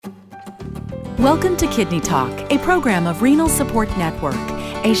Welcome to Kidney Talk, a program of Renal Support Network,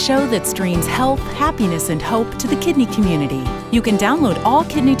 a show that streams health, happiness, and hope to the kidney community. You can download all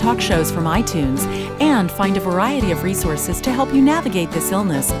Kidney Talk shows from iTunes and find a variety of resources to help you navigate this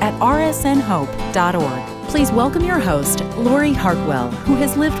illness at rsnhope.org. Please welcome your host, Lori Hartwell, who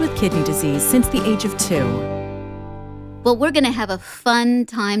has lived with kidney disease since the age of 2. Well, we're going to have a fun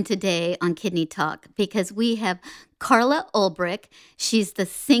time today on Kidney Talk because we have Carla Ulbrich. She's the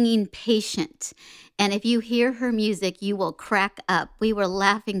singing patient. And if you hear her music, you will crack up. We were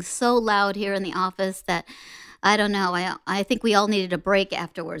laughing so loud here in the office that, I don't know, I think we all needed a break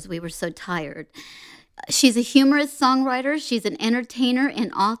afterwards. We were so tired. She's a humorous songwriter. She's an entertainer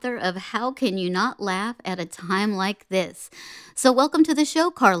and author of How Can You Not Laugh at a Time Like This? So welcome to the show,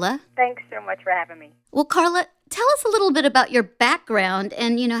 Carla. Thanks so much for having me. Well, Carla, tell us a little bit about your background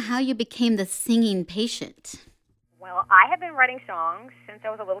and, how you became the singing patient. Well, I have been writing songs since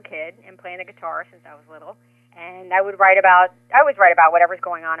I was a little kid and playing the guitar since I was little. And I always write about whatever's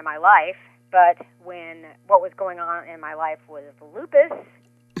going on in my life. But when what was going on in my life was lupus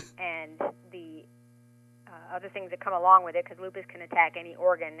and the other things that come along with it, because lupus can attack any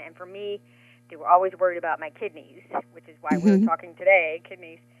organ. And for me, they were always worried about my kidneys, which is why we were talking today,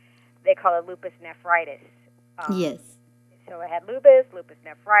 kidneys. They call it lupus nephritis. Yes. So I had lupus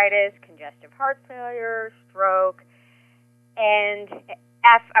nephritis, congestive heart failure, stroke, and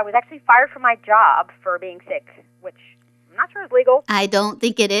I was actually fired from my job for being sick, which I'm not sure is legal. I don't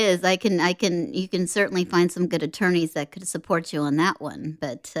think it is. You can certainly find some good attorneys that could support you on that one.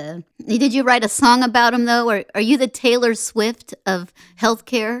 But did you write a song about them, though? Or are you the Taylor Swift of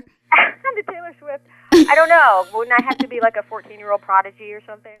healthcare? I'm the Taylor Swift. I don't know. Wouldn't I have to be like a 14-year-old prodigy or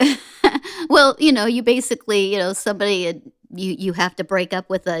something? Well, you basically, somebody, you have to break up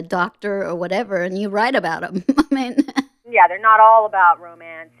with a doctor or whatever, and you write about them. I mean... Yeah, they're not all about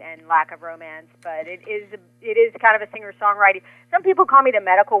romance and lack of romance, but it is kind of a singer-songwriter. Some people call me the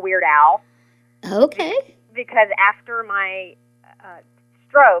medical Weird Al. Okay. Because after my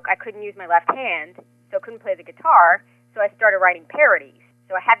stroke, I couldn't use my left hand, so I couldn't play the guitar, so I started writing parodies.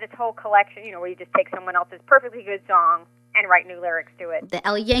 So I had this whole collection, where you just take someone else's perfectly good song and write new lyrics to it. The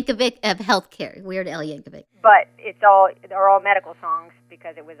Al Yankovic of healthcare, Weird Al Yankovic. But they're all medical songs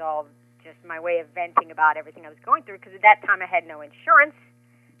because it was all just my way of venting about everything I was going through, because at that time I had no insurance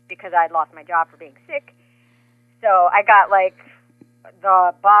because I had lost my job for being sick. So I got like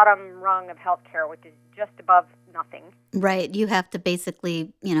the bottom rung of healthcare, which is just above nothing. Right. You have to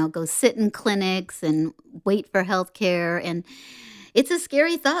basically, go sit in clinics and wait for healthcare. And it's a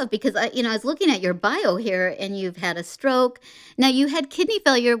scary thought because, I was looking at your bio here and you've had a stroke. Now, you had kidney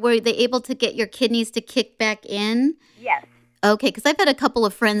failure. Were they able to get your kidneys to kick back in? Yes. Okay, because I've had a couple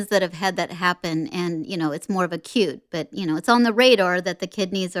of friends that have had that happen, and, it's more of acute. But, it's on the radar that the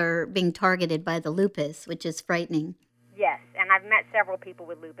kidneys are being targeted by the lupus, which is frightening. Yes, and I've met several people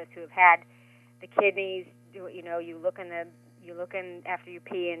with lupus who have had the kidneys, you look in after you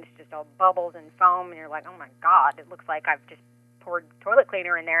pee, and it's just all bubbles and foam, and you're like, oh, my God, it looks like I've just poured toilet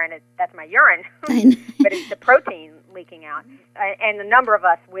cleaner in there, and that's my urine. But it's the protein leaking out. And a number of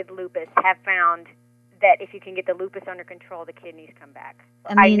us with lupus have found that if you can get the lupus under control, the kidneys come back.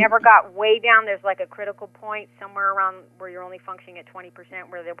 I never got way down. There's like a critical point somewhere around where you're only functioning at 20%,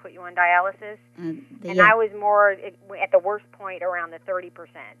 where they'll put you on dialysis. And I was more at the worst point around the 30%.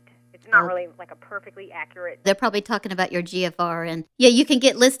 It's not really like a perfectly accurate. They're probably talking about your GFR. And yeah, you can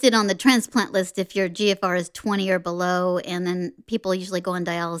get listed on the transplant list if your GFR is 20 or below. And then people usually go on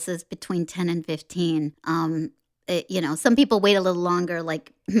dialysis between 10 and 15. Some people wait a little longer,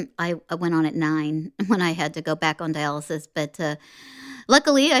 like I went on at 9 when I had to go back on dialysis. But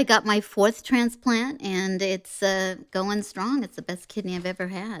luckily, I got my 4th transplant, and it's going strong. It's the best kidney I've ever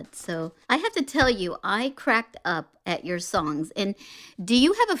had. So I have to tell you, I cracked up at your songs. And do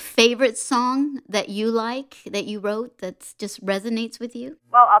you have a favorite song that you like, that you wrote, that just resonates with you?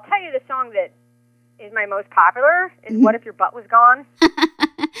 Well, I'll tell you the song that is my most popular is What If Your Butt Was Gone?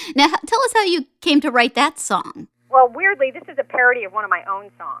 Now, tell us how you came to write that song. Well, weirdly, this is a parody of one of my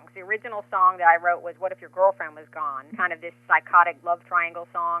own songs. The original song that I wrote was What If Your Girlfriend Was Gone? Kind of this psychotic love triangle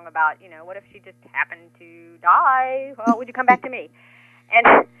song about, what if she just happened to die? Well, would you come back to me? And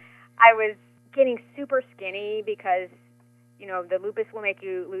I was getting super skinny because, the lupus will make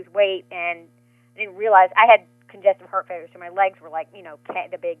you lose weight, and I didn't realize I had congestive heart failure, so my legs were like,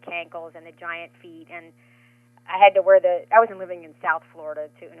 the big cankles and the giant feet, and I had to wear I was living in South Florida,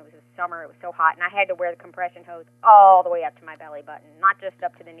 too, and it was summer, it was so hot, and I had to wear the compression hose all the way up to my belly button, not just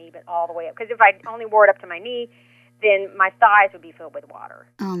up to the knee, but all the way up, because if I only wore it up to my knee, then my thighs would be filled with water.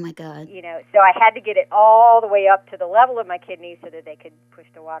 Oh, my God. So I had to get it all the way up to the level of my kidneys so that they could push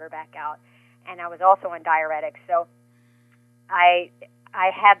the water back out. and I was also on diuretics. So I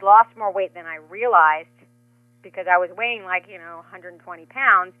had lost more weight than I realized because I was weighing 120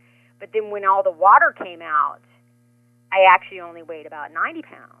 pounds. But then when all the water came out, I actually only weighed about 90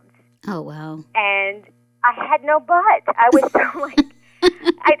 pounds. Oh, wow. And I had no butt. I was so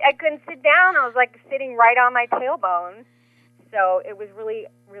I couldn't sit down. I was sitting right on my tailbone. So it was really,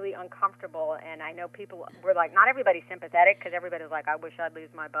 really uncomfortable. And I know people were not everybody's sympathetic because everybody's I wish I'd lose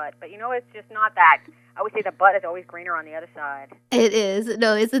my butt. But it's just not that. I always say the butt is always greener on the other side. It is.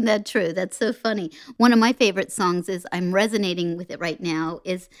 No, isn't that true? That's so funny. One of my favorite songs is, I'm resonating with it right now,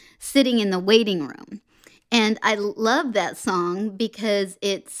 is Sitting in the Waiting Room. And I love that song because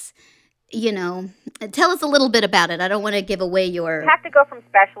it's, tell us a little bit about it. I don't want to give away your... You have to go from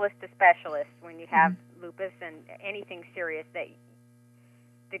specialist to specialist when you have lupus and anything serious. That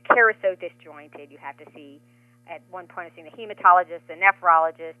the care is so disjointed. You have to see, at one point, I've seen the hematologist, the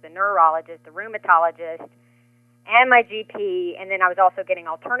nephrologist, the neurologist, the rheumatologist, and my GP. And then I was also getting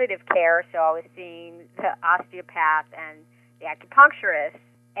alternative care, so I was seeing the osteopath and the acupuncturist.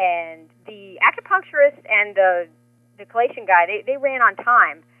 And the acupuncturist and the chelation guy, they ran on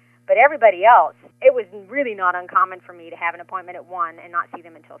time. But everybody else, it was really not uncommon for me to have an appointment at 1 and not see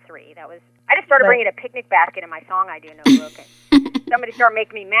them until 3. I just started bringing a picnic basket in my song idea notebook. And somebody started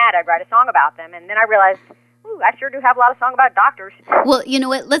making me mad. I'd write a song about them. And then I realized, I sure do have a lot of songs about doctors. Well, you know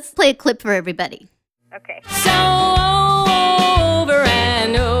what? Let's play a clip for everybody. Okay. So over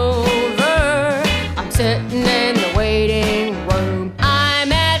and over, I'm sitting in the waiting room.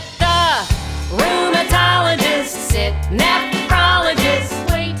 I'm at the rheumatologist, sit nephrologist,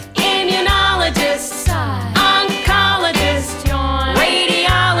 wait, immunologist, sigh, oncologist, yawn,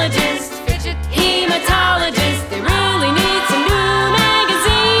 radiologist, fidget, hematologist. They really need some new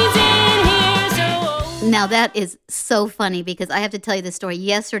magazines in here. So Now, that is so funny because I have to tell you the story.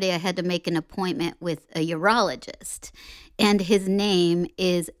 Yesterday, I had to make an appointment with a urologist, and his name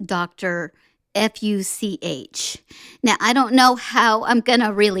is Dr. Fuch. Now, I don't know how I'm going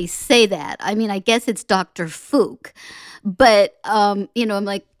to really say that. I mean, I guess it's Dr. Fook. But, I'm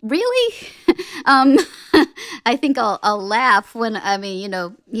like, really? I think I'll laugh when,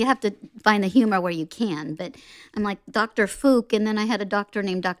 you have to find the humor where you can. But I'm like, Dr. Fook, and then I had a doctor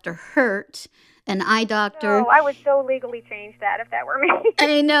named Dr. Hurt, an eye doctor. Oh, I would so legally change that if that were me.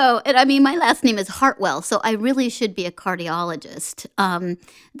 I know. And my last name is Hartwell, so I really should be a cardiologist.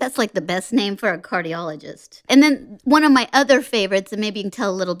 That's the best name for a cardiologist. And then one of my other favorites, and maybe you can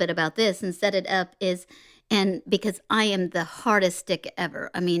tell a little bit about this and set it up, is, and because I am the hardest stick ever.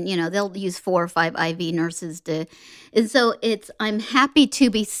 They'll use 4 or 5 IV nurses and so it's, I'm happy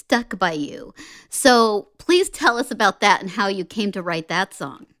to be stuck by you. So please tell us about that and how you came to write that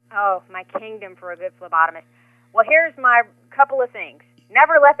song. Oh, my kingdom for a good phlebotomist. Well, here's my couple of things.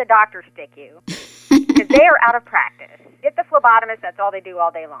 Never let the doctor stick you, because they are out of practice. Get the phlebotomist, that's all they do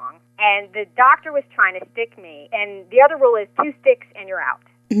all day long. And the doctor was trying to stick me, and the other rule is 2 sticks and you're out.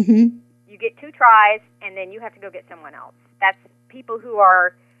 Mm-hmm. You get 2 tries, and then you have to go get someone else. That's people who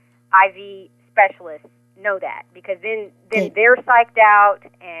are IV specialists know that, because then they're psyched out,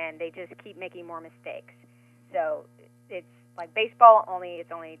 and they just keep making more mistakes. So it's like baseball,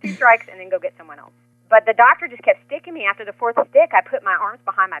 it's only 2 strikes, and then go get someone else. But the doctor just kept sticking me. After the 4th stick, I put my arms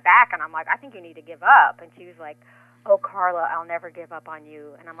behind my back, and I'm like, I think you need to give up. And she was like, oh, Carla, I'll never give up on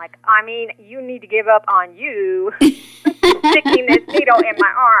you. And I'm like, you need to give up on you sticking this needle in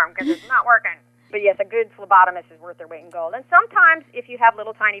my arm because it's not working. But yes, a good phlebotomist is worth their weight in gold. And sometimes if you have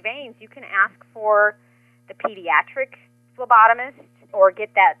little tiny veins, you can ask for the pediatric phlebotomist or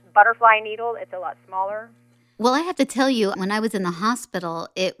get that butterfly needle. It's a lot smaller. Well, I have to tell you, when I was in the hospital,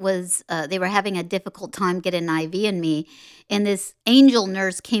 it was they were having a difficult time getting an IV in me, and this angel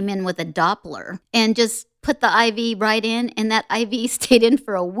nurse came in with a Doppler and just put the IV right in, and that IV stayed in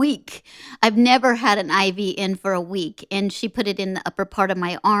for a week. I've never had an IV in for a week, and she put it in the upper part of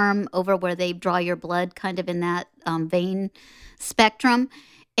my arm over where they draw your blood, kind of in that vein spectrum,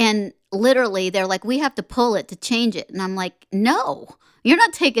 and literally they're like, we have to pull it to change it, and I'm like, no. You're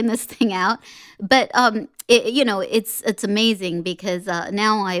not taking this thing out. But, it's amazing because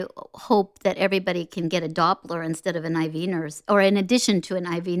now I hope that everybody can get a Doppler instead of an IV nurse, or in addition to an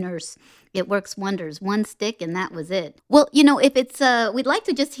IV nurse. It works wonders. 1 stick and that was it. Well, if it's, we'd like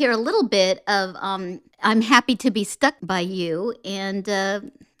to just hear a little bit of I'm Happy to Be Stuck by You, and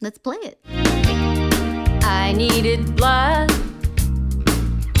let's play it. I needed blood,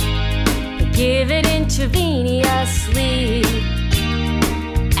 give it intravenously.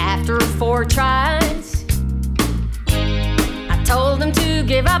 After 4 tries, I told them to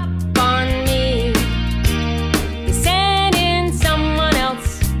give up on me. They sent in someone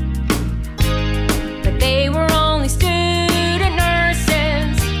else.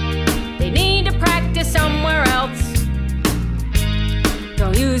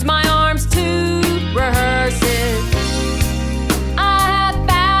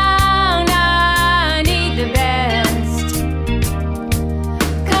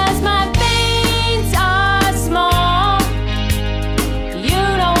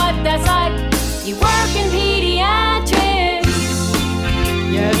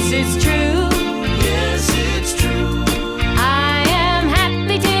 Yes, it's true. Yes, it's true. I am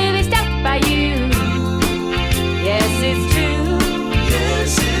happy to be stuck by you. Yes, it's true.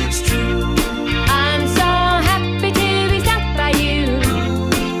 Yes, it's true. I'm so happy to be stuck by you.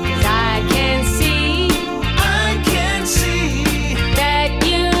 'Cause I can see that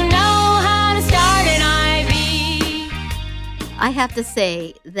you know how to start an IV. I have to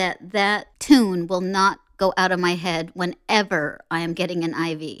say that tune will not go out of my head whenever I am getting an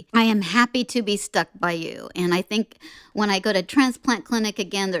IV. I am happy to be stuck by you. And I think when I go to transplant clinic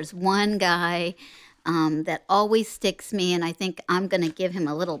again, there's one guy that always sticks me, and I think I'm going to give him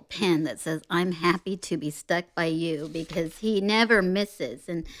a little pin that says, I'm happy to be stuck by you, because he never misses.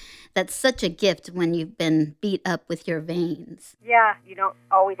 And that's such a gift when you've been beat up with your veins. Yeah, you don't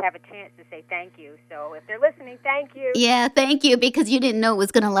always have a chance to say thank you. So if they're listening, thank you. Yeah, thank you, because you didn't know it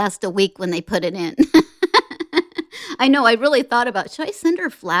was going to last a week when they put it in. I know, I really thought about, should I send her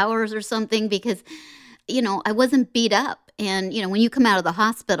flowers or something? Because, I wasn't beat up. And, when you come out of the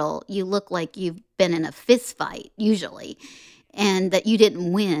hospital, you look like you've been in a fist fight, usually, and that you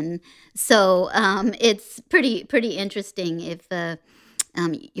didn't win. So it's pretty interesting if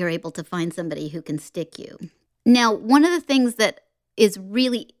you're able to find somebody who can stick you. Now, one of the things that is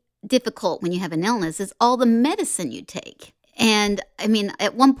really difficult when you have an illness is all the medicine you take. And I mean,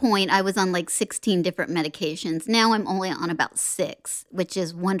 at one point I was on like 16 different medications. Now I'm only on about 6, which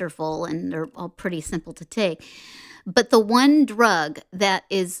is wonderful, and they're all pretty simple to take. But the one drug that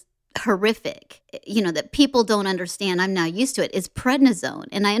is horrific, that people don't understand, I'm now used to it, is prednisone.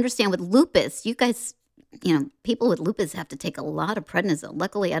 And I understand with lupus, you guys, people with lupus have to take a lot of prednisone.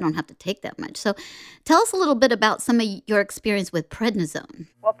 Luckily, I don't have to take that much. So tell us a little bit about some of your experience with prednisone.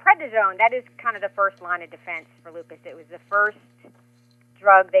 Well, prednisone, that is kind of the first line of defense for lupus. It was the first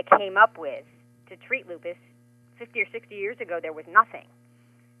drug they came up with to treat lupus. 50 or 60 years ago, there was nothing.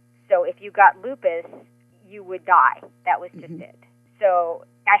 So if you got lupus, you would die. That was just it. So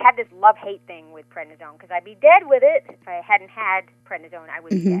I had this love-hate thing with prednisone, because I'd be dead with it. If I hadn't had prednisone, I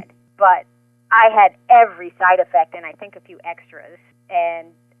was dead. But I had every side effect and I think a few extras.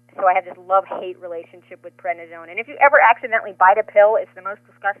 And so I have this love-hate relationship with prednisone. And if you ever accidentally bite a pill, it's the most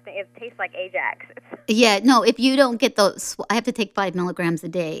disgusting. It tastes like Ajax. Yeah, no, if you don't get those, I have to take 5 milligrams a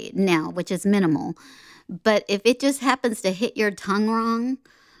day now, which is minimal. But if it just happens to hit your tongue wrong,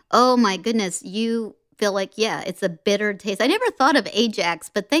 oh my goodness, you feel like, yeah, it's a bitter taste. I never thought of Ajax,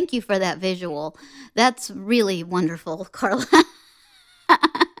 but thank you for that visual. That's really wonderful, Carla.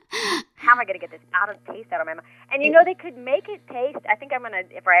 How am I going to get this taste out of my mouth? And they could make it taste. I think I'm going to,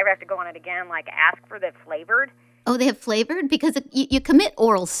 if I ever have to go on it again, ask for the flavored. Oh, they have flavored? Because you commit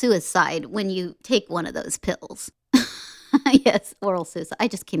oral suicide when you take one of those pills. Yes, oral suicide. I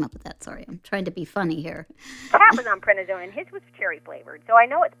just came up with that. Sorry, I'm trying to be funny here. Cat was on prednisone, and his was cherry flavored, so I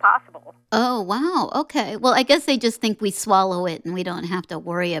know it's possible. Oh, wow. Okay. Well, I guess they just think we swallow it and we don't have to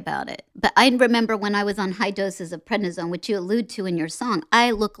worry about it. But I remember when I was on high doses of prednisone, which you allude to in your song,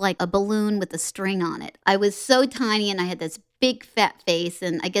 I looked like a balloon with a string on it. I was so tiny, and I had this big fat face,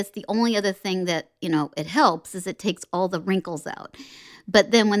 and I guess the only other thing that, it helps is it takes all the wrinkles out.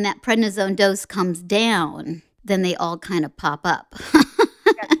 But then when that prednisone dose comes down, then they all kind of pop up.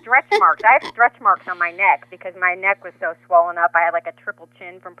 I got stretch marks. I have stretch marks on my neck because my neck was so swollen up. I had a triple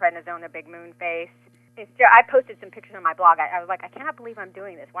chin from prednisone, a big moon face. I posted some pictures on my blog. I was like, I cannot believe I'm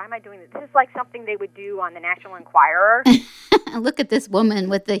doing this. Why am I doing this? This is like something they would do on the National Enquirer. Look at this woman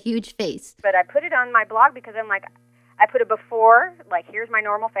with the huge face. But I put it on my blog because I'm like, I put a before, here's my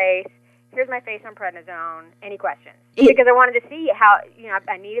normal face. Here's my face on prednisone. Any questions? Because I wanted to see how,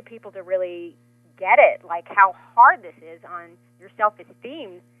 I needed people to really get it, how hard this is on your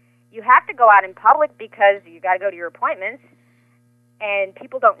self-esteem. You have to go out in public because you got to go to your appointments, and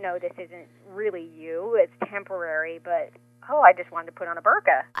people don't know this isn't really you. It's temporary, but, I just wanted to put on a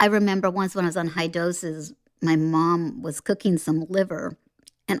burqa. I remember once when I was on high doses, my mom was cooking some liver,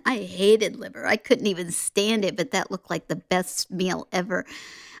 and I hated liver. I couldn't even stand it, but that looked like the best meal ever.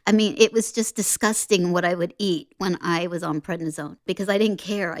 I mean, it was just disgusting what I would eat when I was on prednisone because I didn't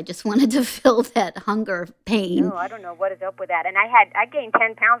care. I just wanted to feel that hunger pain. No, I don't know what is up with that. And I gained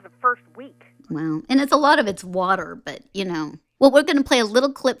 10 pounds the first week. Wow. And it's a lot of it's water, but, Well, we're going to play a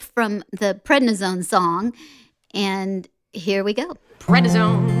little clip from the prednisone song, and here we go.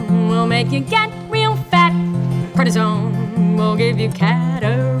 Prednisone will make you get real fat. Prednisone will give you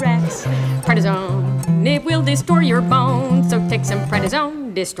cataracts. Prednisone, it will destroy your bones. So take some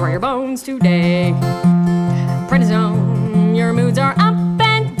prednisone, destroy your bones today. Prednisone, your moods are up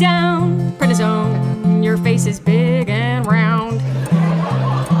and down. Prednisone, your face is big and round.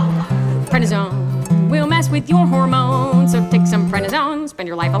 Prednisone will mess with your hormones. So take some prednisone, spend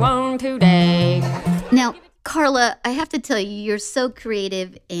your life alone today. Now, Carla, I have to tell you, you're so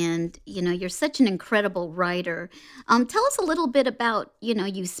creative and, you're such an incredible writer. Tell us a little bit about,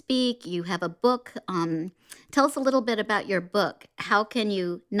 you speak, you have a book. Tell us a little bit about your book. How can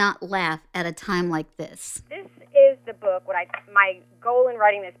you not laugh at a time like this? This is the book. My goal in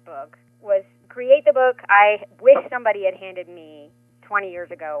writing this book was create the book I wish somebody had handed me 20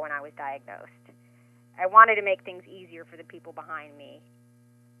 years ago when I was diagnosed. I wanted to make things easier for the people behind me,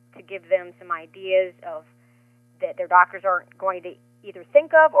 to give them some ideas of that their doctors aren't going to either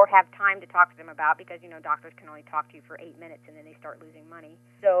think of or have time to talk to them about, because, doctors can only talk to you for 8 minutes and then they start losing money.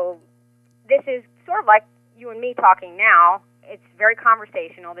 So this is sort of like you and me talking now. It's very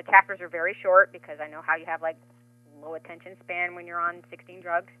conversational. The chapters are very short because I know how you have low attention span when you're on 16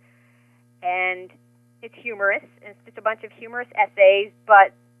 drugs. And it's humorous. It's just a bunch of humorous essays,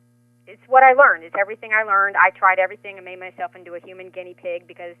 but it's what I learned. It's everything I learned. I tried everything and made myself into a human guinea pig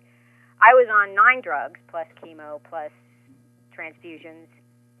because I was on 9 drugs plus chemo plus transfusions,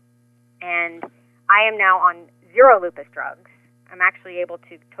 and I am now on 0 lupus drugs. I'm actually able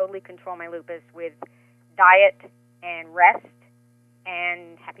to totally control my lupus with diet and rest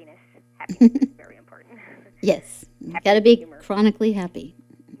and happiness. Happiness is very important. Yes, you got to be chronically happy.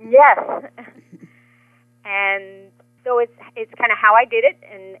 Yes. And so it's kind of how I did it,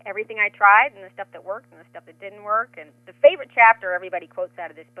 and everything I tried, and the stuff that worked, and the stuff that didn't work. And the favorite chapter everybody quotes out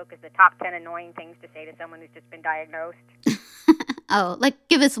of this book is the top 10 annoying things to say to someone who's just been diagnosed. Oh,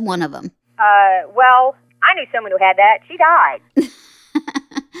 give us one of them. Well, I knew someone who had that. She died.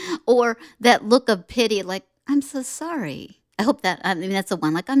 Or that look of pity, I'm so sorry. I hope that's the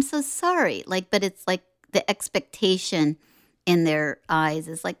one. I'm so sorry. But it's the expectation in their eyes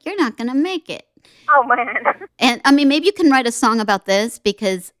is you're not going to make it. Oh, man. And, maybe you can write a song about this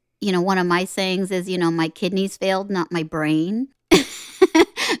because, one of my sayings is, my kidneys failed, not my brain.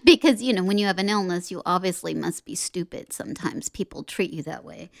 Because, when you have an illness, you obviously must be stupid. Sometimes people treat you that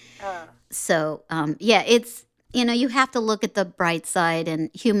way. So, it's, you have to look at the bright side, and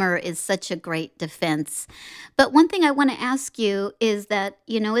humor is such a great defense. But one thing I want to ask you is that,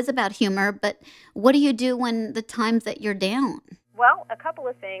 is about humor, but what do you do when the times that you're down? Well, a couple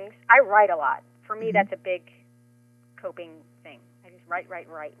of things. I write a lot. For me, that's a big coping thing. I just write.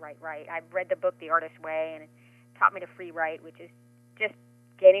 I've read the book The Artist's Way, and it taught me to free write, which is just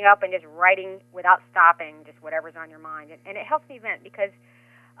getting up and just writing without stopping, just whatever's on your mind. And it helps me vent because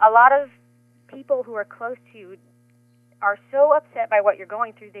a lot of people who are close to you are so upset by what you're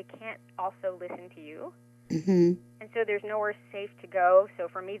going through, they can't also listen to you. Mm-hmm. And so there's nowhere safe to go. So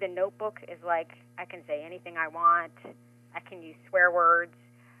for me, the notebook is I can say anything I want. I can use swear words.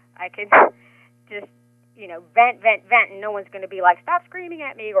 I can just, vent, and no one's going to be stop screaming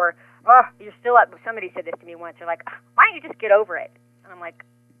at me, or, oh, you're still up. Somebody said this to me once. They're like, why don't you just get over it? And I'm like,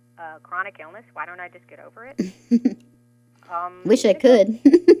 chronic illness, why don't I just get over it? Wish I could.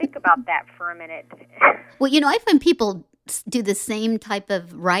 Think about that for a minute. Well, I find people do the same type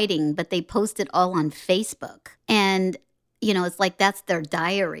of writing, but they post it all on Facebook. And, it's that's their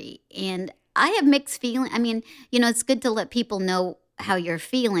diary. And I have mixed feelings. It's good to let people know how you're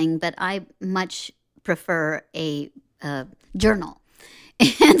feeling, but I much prefer a journal.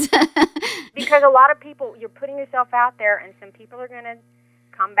 And because a lot of people, you're putting yourself out there, and some people are going to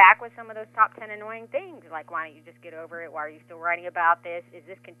come back with some of those top 10 annoying things, like, why don't you just get over it? Why are you still writing about this? Is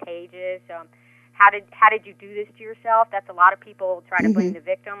this contagious? How did you do this to yourself? That's a lot of people try to blame the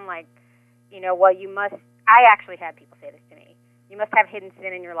victim, well, you must. I actually had people say this to me. You must have hidden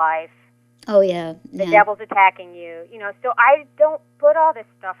sin in your life. Oh, yeah. The devil's attacking you. So I don't put all this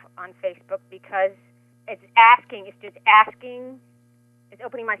stuff on Facebook because it's just asking, it's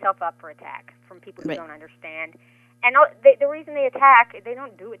opening myself up for attack from people who don't understand. And the reason they attack, they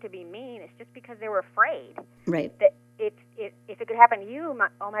don't do it to be mean. It's just because they were afraid. Right. That if it could happen to you,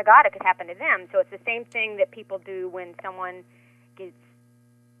 oh my God, it could happen to them. So it's the same thing that people do when someone gets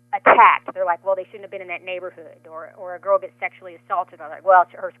attacked. They're like, well, they shouldn't have been in that neighborhood. Or a girl gets sexually assaulted. They're like, well,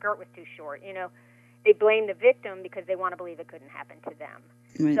 her skirt was too short. They blame the victim because they want to believe it couldn't happen to them.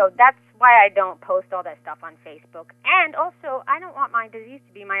 Right. So that's why I don't post all that stuff on Facebook. And also, I don't want my disease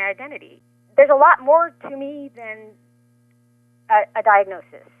to be my identity. There's a lot more to me than a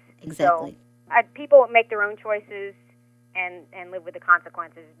diagnosis. Exactly. So people make their own choices and live with the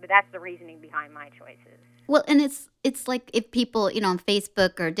consequences, but that's the reasoning behind my choices. Well, and it's like if people, on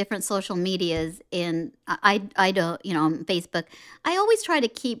Facebook or different social medias, and I don't, on Facebook, I always try to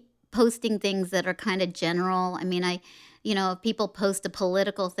keep posting things that are kind of general. If people post a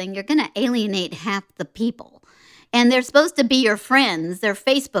political thing, you're going to alienate half the people. And they're supposed to be your friends. They're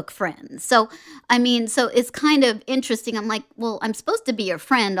Facebook friends. So, I mean, so it's kind of interesting. I'm like, well, I'm supposed to be your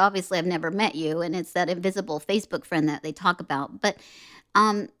friend. Obviously, I've never met you. And it's that invisible Facebook friend that they talk about. But,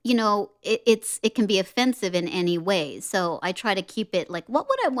 you know, it can be offensive in any way. So I try to keep it like, what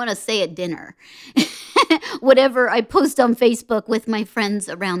would I want to say at dinner? Whatever I post on Facebook with my friends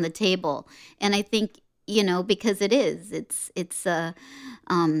around the table. And I think, you know, because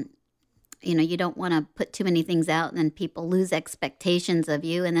you know, you don't want to put too many things out and then people lose expectations of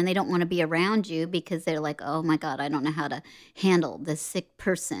you and then they don't want to be around you because they're like, oh my God, I don't know how to handle this sick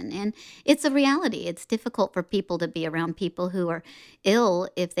person. And it's a reality. It's difficult for people to be around people who are ill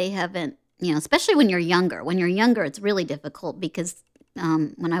if they haven't, you know, especially when you're younger. When you're younger, it's really difficult because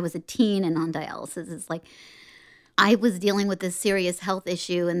when I was a teen and on dialysis, it's like, I was dealing with this serious health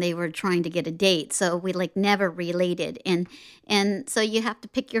issue and they were trying to get a date. So we like never related. And so you have to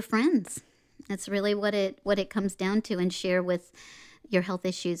pick your friends. That's really what it comes down to, and share with your health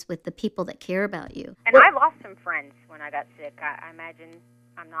issues with the people that care about you. And I lost some friends when I got sick. I imagine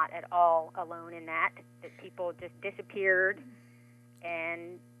I'm not at all alone in that people just disappeared.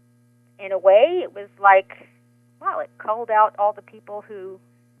 And in a way, it was like, wow, it called out all the people who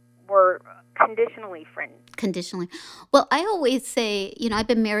were conditionally friends. Conditionally. Well, I always say, you know, I've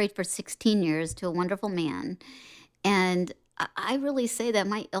been married for 16 years to a wonderful man, and I really say that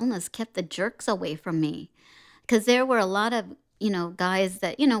my illness kept the jerks away from me, because there were a lot of, you know, guys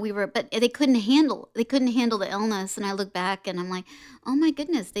that, you know, but they couldn't handle the illness. And I look back and I'm like, oh my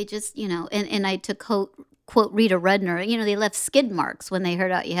goodness, they just, you know, and I took quote Rita Rudner, you know, they left skid marks when they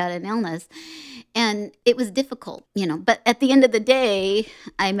heard out you had an illness. And it was difficult, you know, but at the end of the day,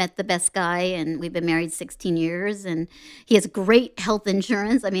 I met the best guy and we've been married 16 years and he has great health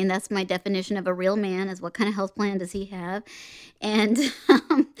insurance. I mean, that's my definition of a real man, is what kind of health plan does he have? And,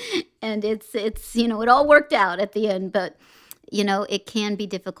 and it's, you know, it all worked out at the end, but you know, it can be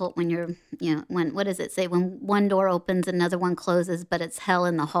difficult when you're, you know, what does it say? When one door opens, another one closes, but it's hell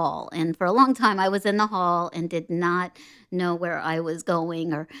in the hall. And for a long time, I was in the hall and did not know where I was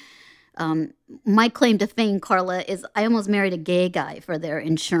going. Or my claim to fame, Carla, is I almost married a gay guy for their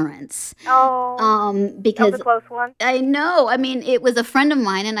insurance. Oh, because that was a close one. I know. I mean, it was a friend of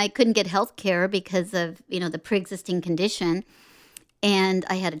mine, and I couldn't get health care because of, you know, the pre-existing condition. And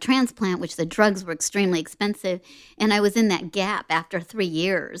I had a transplant, which the drugs were extremely expensive. And I was in that gap after 3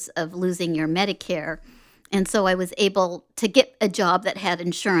 years of losing your Medicare. And so I was able to get a job that had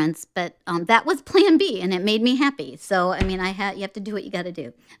insurance. But that was plan B, and it made me happy. So, I mean, you have to do what you got to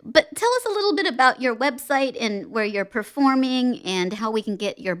do. But tell us a little bit about your website and where you're performing and how we can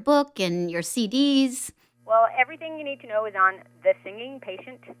get your book and your CDs. Well, everything you need to know is on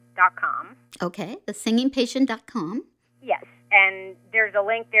thesingingpatient.com. Okay, thesingingpatient.com. Yes. And there's a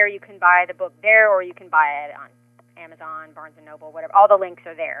link there. You can buy the book there, or you can buy it on Amazon, Barnes & Noble, whatever. All the links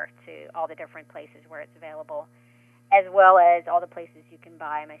are there to all the different places where it's available, as well as all the places you can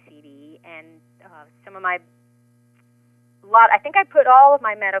buy my CD. And I think I put all of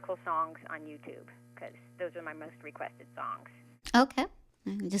my medical songs on YouTube, because those are my most requested songs. Okay.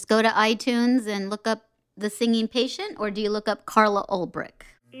 Just go to iTunes and look up The Singing Patient, or do you look up Carla Ulbrich?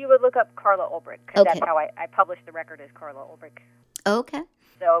 You would look up Carla Ulbrich, because okay. That's how I published the record as Carla Ulbrich. Okay.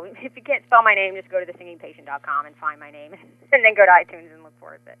 So if you can't spell my name, just go to thesingingpatient.com and find my name, and then go to iTunes and look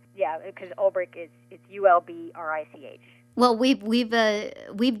for it. But yeah, because Ulbrich it's ULBRICH. Well, we've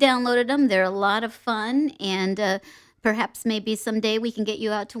downloaded them. They're a lot of fun, and perhaps maybe someday we can get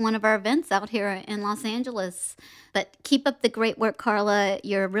you out to one of our events out here in Los Angeles. But keep up the great work, Carla.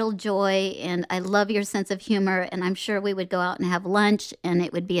 You're a real joy, and I love your sense of humor, and I'm sure we would go out and have lunch, and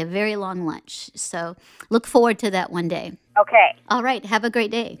it would be a very long lunch. So look forward to that one day. Okay. All right. Have a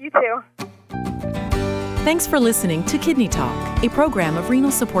great day. You too. Thanks for listening to Kidney Talk, a program of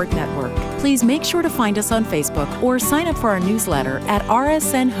Renal Support Network. Please make sure to find us on Facebook or sign up for our newsletter at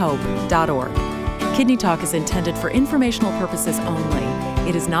rsnhope.org. Kidney Talk is intended for informational purposes only.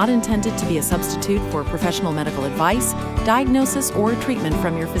 It is not intended to be a substitute for professional medical advice, diagnosis, or treatment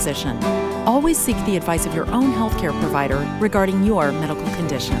from your physician. Always seek the advice of your own healthcare provider regarding your medical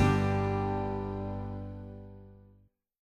condition.